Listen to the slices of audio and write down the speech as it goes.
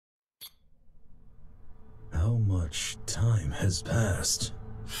How much time has passed?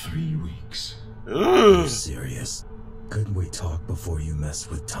 3 weeks. Are you serious? Couldn't we talk before you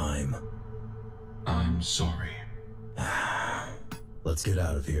messed with time? I'm sorry. Let's get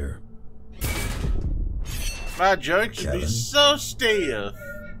out of here. My joke should be so stiff.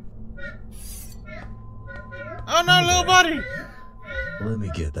 Oh no, little buddy! Let me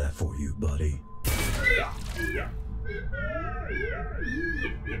get that for you, buddy.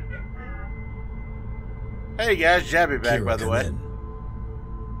 Hey guys, Jabby back, Kira, by the way. in.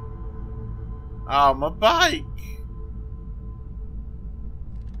 Oh, my bike!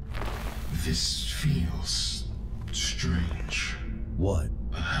 This feels strange. What?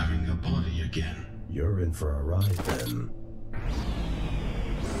 Having a body again. You're in for a ride then.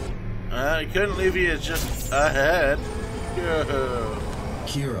 I couldn't leave you just ahead.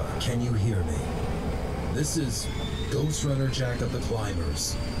 Kira, can you hear me? This is Ghostrunner Jack of the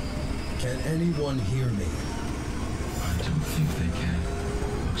Climbers. Can anyone hear me? I don't think they can.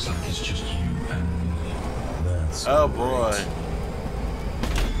 Looks like it's just you and me. That's Oh great. boy.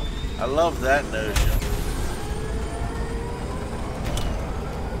 I love that notion.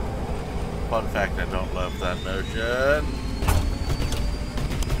 Fun fact, I don't love that notion.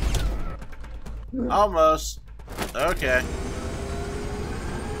 Almost. Okay.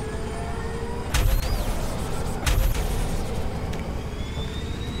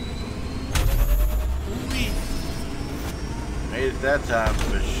 Whee. Made it that time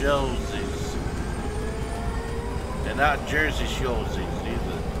for Showsies. And not Jersey Showsies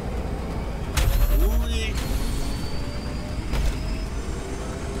either. Whee.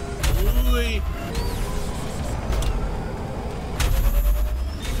 Whee.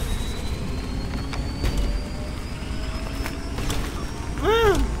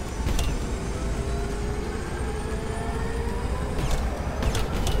 Woo.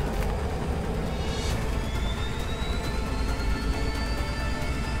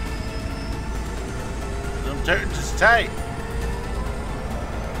 Them turns is tight.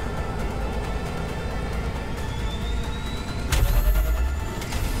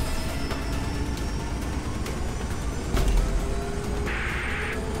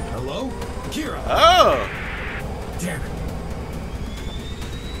 Hello? Kira! Oh! Damn it.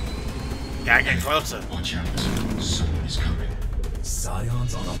 Gotta get closer. Watch out. Someone is coming.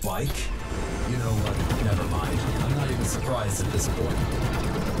 Scions on a bike? You know what? Never mind. I'm not even surprised at this point.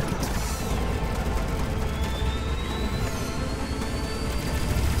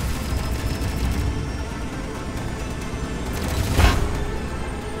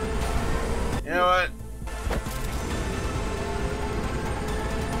 You know what?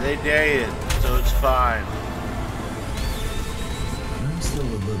 They dated, so it's fine. I'm still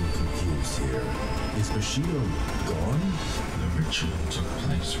a little confused here. Is Bushido gone? The ritual took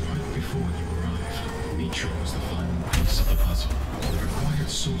place right before you arrived. Mitra was the final piece of the puzzle. The required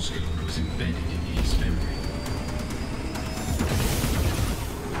source code was embedded in his memory.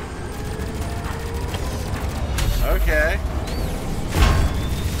 Okay.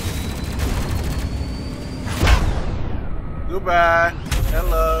 Goodbye.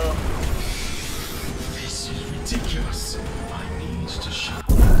 Hello. This is ridiculous. I need to shut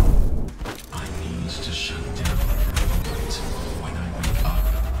down for a moment. When I wake up,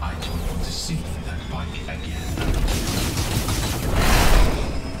 I don't want to see that bike again.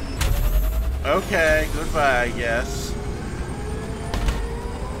 Okay, goodbye, I guess.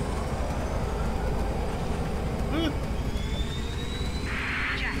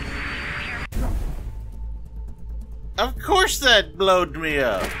 Of course that blowed me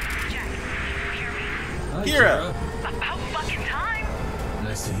up. Hi, Kira. About fucking time!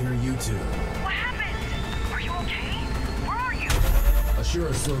 Nice to hear you too. What happened? Are you okay? Where are you?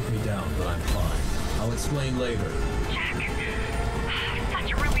 Ashura slowed me down, but I'm fine. I'll explain later. Jack!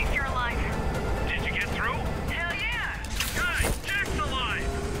 Such a relief you're alive. Did you get through? Hell yeah! Guys, Jack's alive!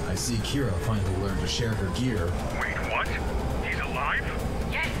 I see Kira finally learned to share her gear. Wait, what? He's alive?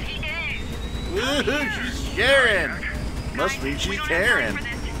 Yes, he is! Woohoo, she's sharing. Must Guys, mean we she's don't have time caring. for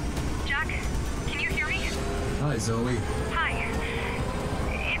this. Jack, can you hear me? Hi, Zoe. Hi.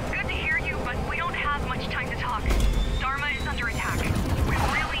 It's good to hear you, but we don't have much time to talk. Dharma is under attack. We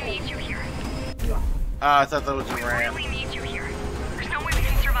really need you here. Ah, I thought that was a We ramp. really need you here. There's no way we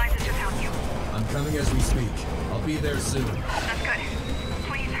can survive this without you. I'm coming as we speak. I'll be there soon. That's good.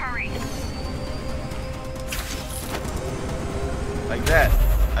 Please hurry. Like that.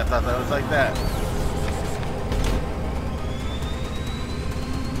 I thought that was like that.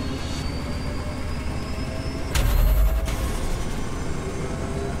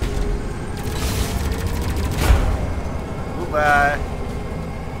 Goodbye.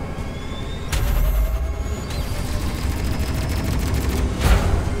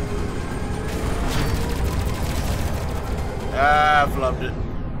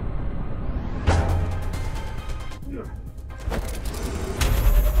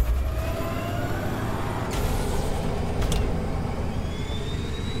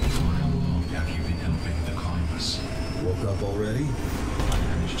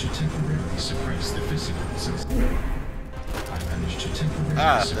 suppress the physical sensations. I managed to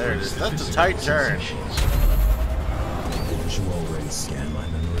temporarily there it is. suppress the That's a physical tight turn. sensations. Didn't you already scan my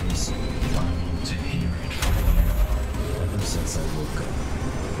memories? I want to hear it from you. Ever since I woke up,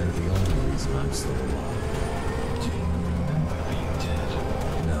 they're the only reason I'm still alive. Do you remember being dead?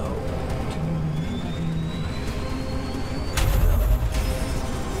 No, Do you remember being alive?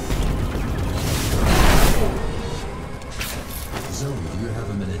 no. Zoe, do you have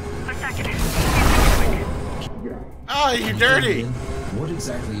a minute? A second. Oh, you dirty! What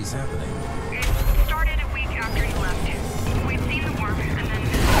exactly is happening? It started a week after you left. We'd seen the worm, and then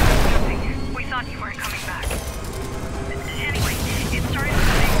nothing. We thought you weren't coming back. Anyway, it started with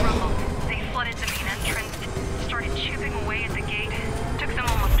a big rumble. They flooded the main entrance, started chipping away at the gate. Took them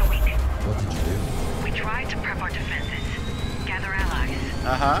almost a week. What did you do? We tried to prep our defenses, gather allies.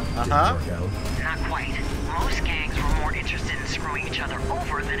 Didn't work out? Not quite. Most gangs were more interested in screwing each other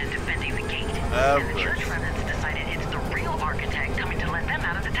over than in defending the gate. Of And the course. church remnants decided it's the real architect coming to let them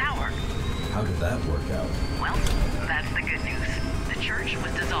out of the tower. How did that work out? Well, that's the good news. The church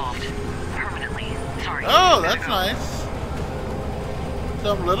was dissolved. Permanently. Sorry. Oh, gotta that's go. nice.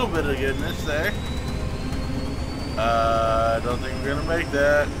 Some little bit of goodness there. I don't think we're gonna make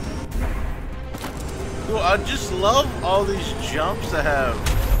that. Cool, I just love all these jumps that have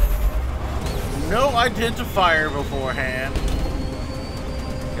no identifier beforehand.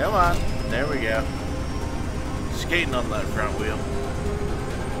 Come on, there we go. Skating on that front wheel.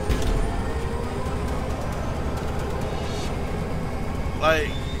 Like,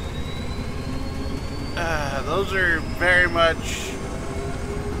 those are very much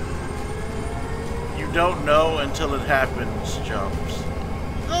you don't know until it happens jumps.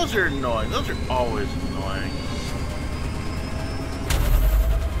 Those are annoying. Those are always annoying.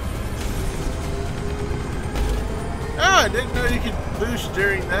 Oh, I didn't know you could boost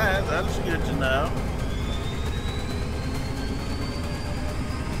during that. That's good to know.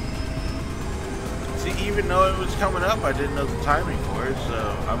 See, even though it was coming up, I didn't know the timing for it,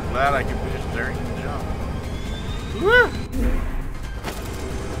 so I'm glad I could boost during the jump. Woo!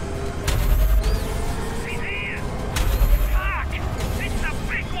 He's here! Fuck! It's the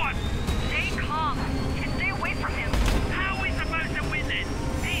big one! Stay calm and stay away from him. How are we supposed to win this?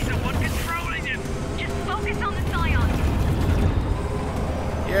 He's the one controlling him! Just focus on the scions.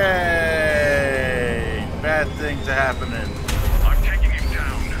 Yay! Bad things are happening. I'm taking him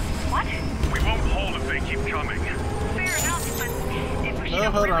down. What? We won't hold if they keep coming. Fair enough, but if Oh, Bushido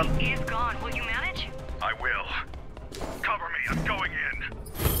hold on. really is gone, will you manage? I will. Cover me, I'm going in.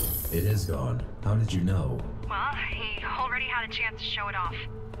 It is gone. How did you know? Well, he already had a chance to show it off.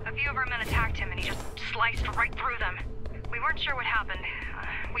 A few of our men attacked him and he just sliced right through them. We weren't sure what happened.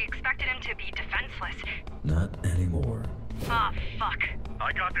 We expected him to be defenseless. Not anymore. Ah, fuck.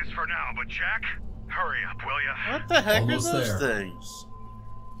 I got this for now, but Jack, hurry up, will ya? What the heck Almost are those there. things?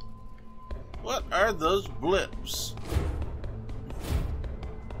 What are those blips?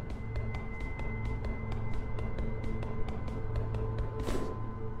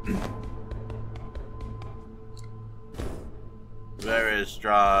 Very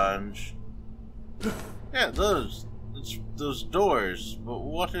strange. Yeah, those doors. But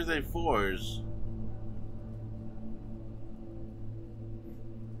what are they for?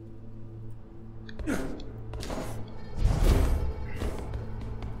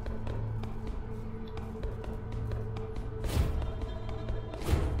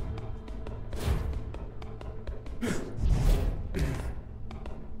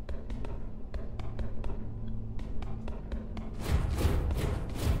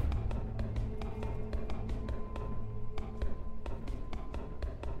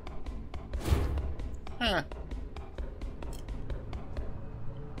 Huh.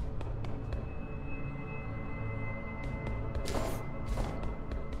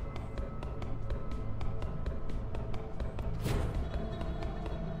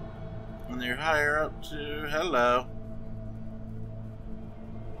 And they're higher up to hello.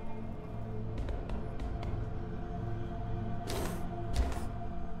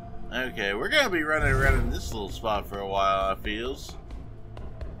 Okay, we're gonna be running around in this little spot for a while, I feels.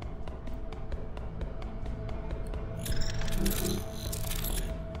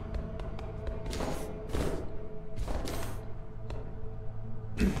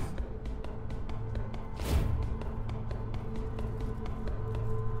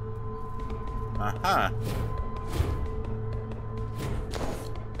 Aha.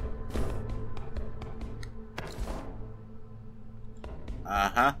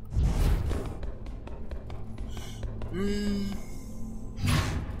 Uh-huh.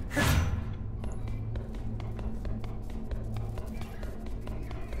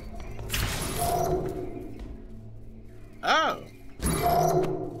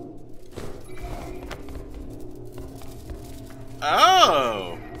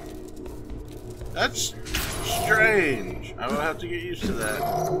 Oh! That's strange. I will have to get used to that.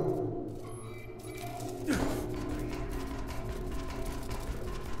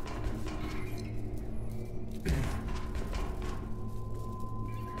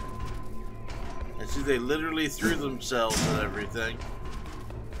 I see they literally threw themselves at everything.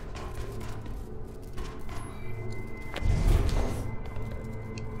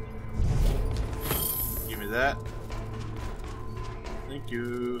 Give me that. Thank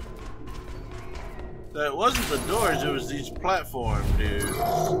you. So it wasn't the doors, it was these platform dudes.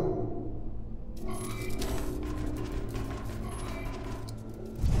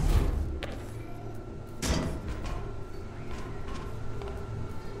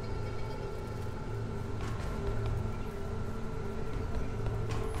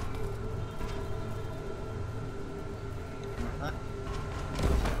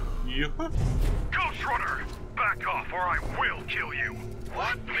 Ghostrunner! Back off or I will kill you!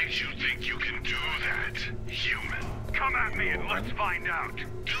 What makes you think you can do that, human? Come at me and let's find out! Do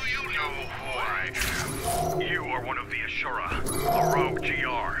you know who I am? You are one of the Ashura, the rogue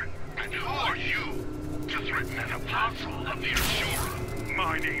GR. And who are you to threaten an apostle of the Ashura?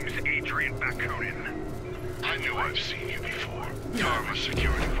 My name's Adrian Bakunin. I knew I've seen you before. Dharma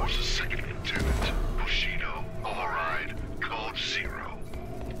Security Force's second lieutenant. Bushido, override, code 0.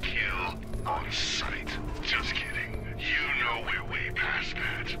 Kill on sight. Just kidding. You know we're way past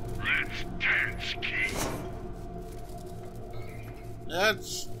that. Let's dance, King.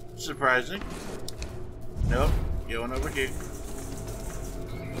 That's surprising. Nope, going over here.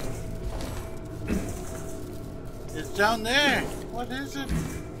 It's down there. What is it?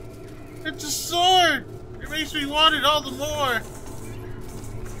 It's a sword! It makes me want it all the more.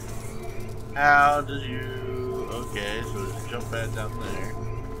 How did you... Okay, so let's jump back down there.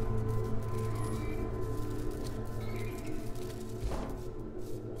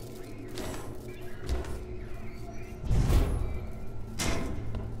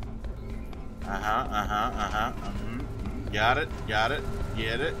 Got it,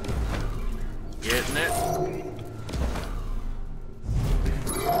 get it. Getting it.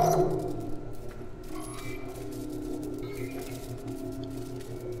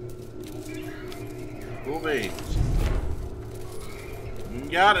 Cool beans.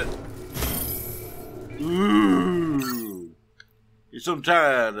 Got it. Ooh. It's some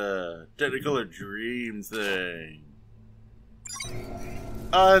kind of technicolor dream thing.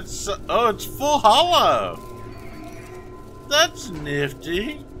 It's full hollow. That's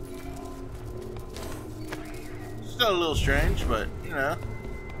nifty. Still a little strange, but you know,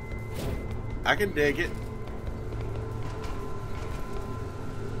 I can dig it.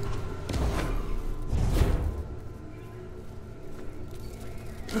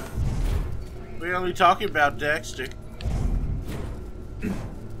 We're only talking about Dexter.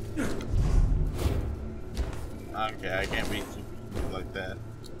 Okay, I can't be too like that.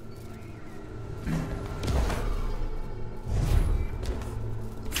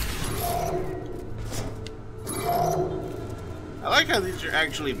 I like how these are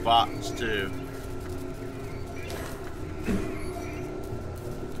actually bots too.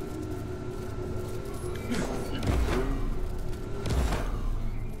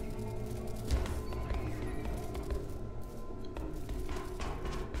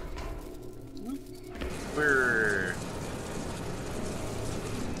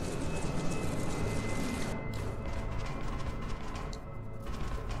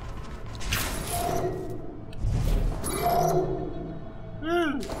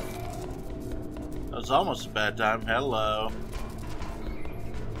 It's almost a bad time. Hello.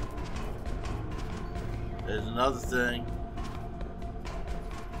 There's another thing.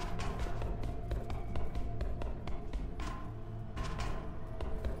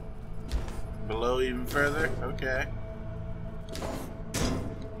 Below even further? Okay.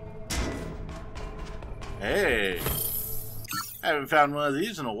 Hey. I haven't found one of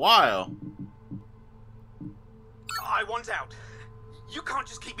these in a while. I want out. You can't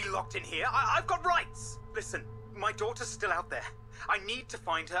just keep me locked in here. I've got rights. Listen, my daughter's still out there. I need to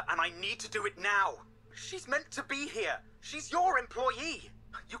find her, and I need to do it now. She's meant to be here. She's your employee.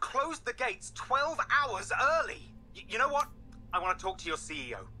 You closed the gates 12 hours early. You know what? I want to talk to your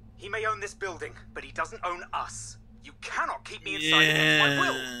CEO. He may own this building, but he doesn't own us. You cannot keep me inside against my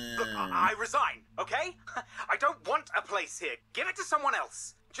will. Look, I resign, okay? I don't want a place here. Give it to someone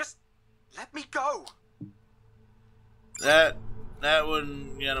else. Just let me go. That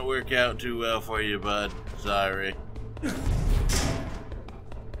wasn't gonna work out too well for you, bud. Sorry.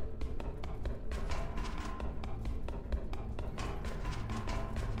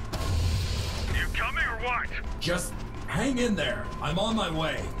 what? Just hang in there. I'm on my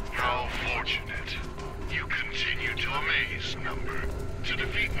way. How fortunate. You continue to amaze, Number. To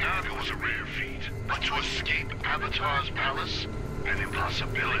defeat Naga was a rare feat, but to escape Avatar's palace, an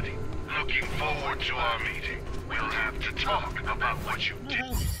impossibility. Looking forward to our meeting. We'll have to talk about what you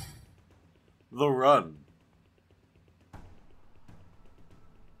did. The Run.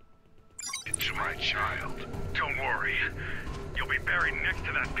 To my child. Don't worry. You'll be buried next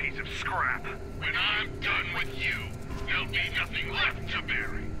to that piece of scrap. When I'm done with you, there'll be nothing left to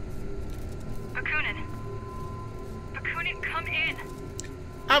bury. Bakunin. Bakunin, come in.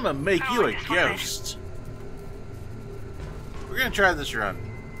 I'm gonna make Oh, you I a just wanna- ghost. We're gonna try this run.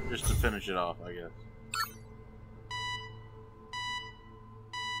 Just to finish it off, I guess.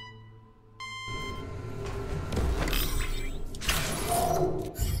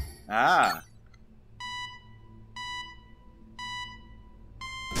 Ah.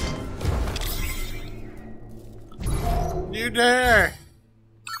 You dare!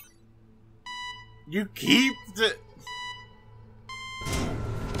 You keep the...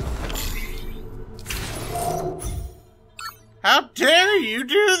 How dare you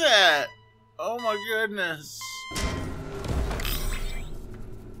do that? Oh my goodness.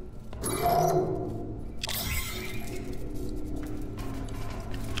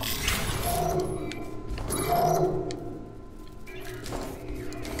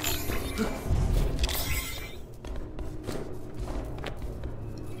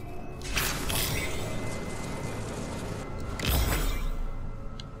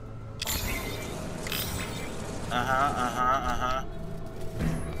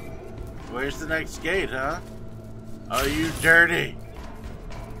 Where's the next gate, huh? Oh, you dirty!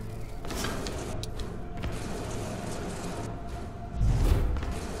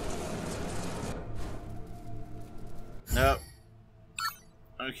 Nope.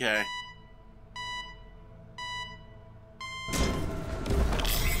 Okay.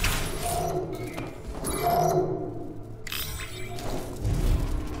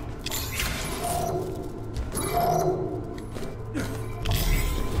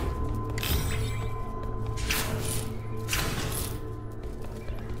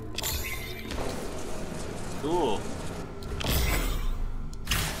 Cool.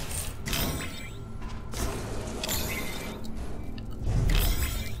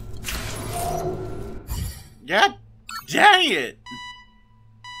 God dang it!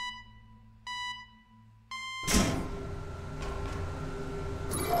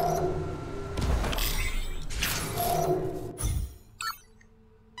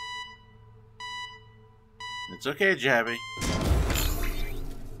 It's okay, Jabby.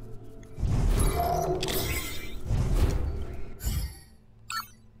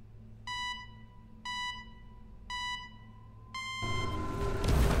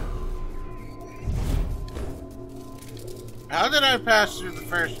 How did I pass through the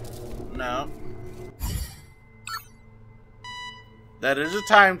first? No. That is a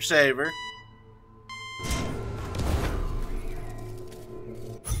time saver.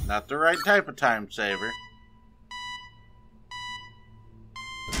 Not the right type of time saver.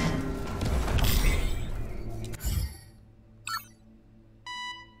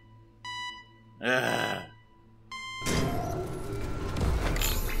 Ugh.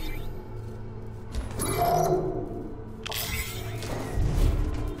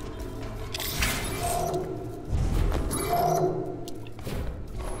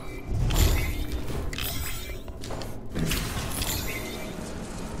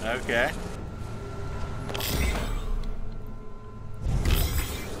 Okay.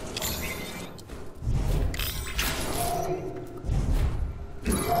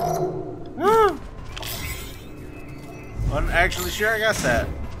 Woo! Wasn't actually sure I got that.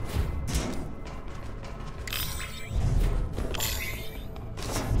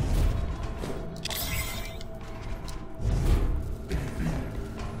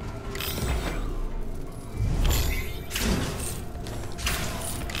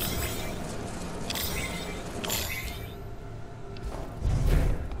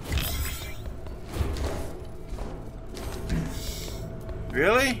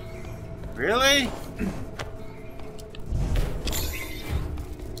 Really? Really?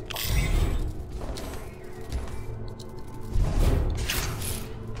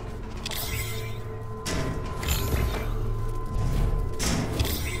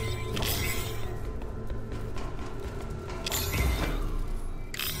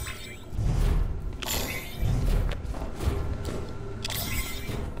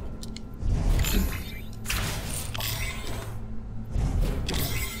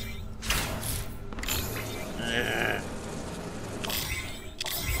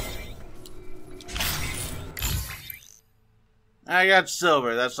 I got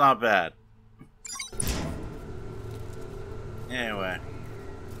silver. That's not bad. Anyway.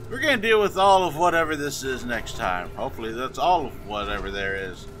 We're going to deal with all of whatever this is next time. Hopefully that's all of whatever there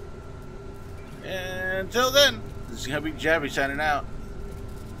is. And until then, this is going to be Jabby signing out.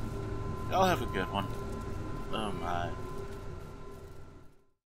 Y'all have a good one. Oh my.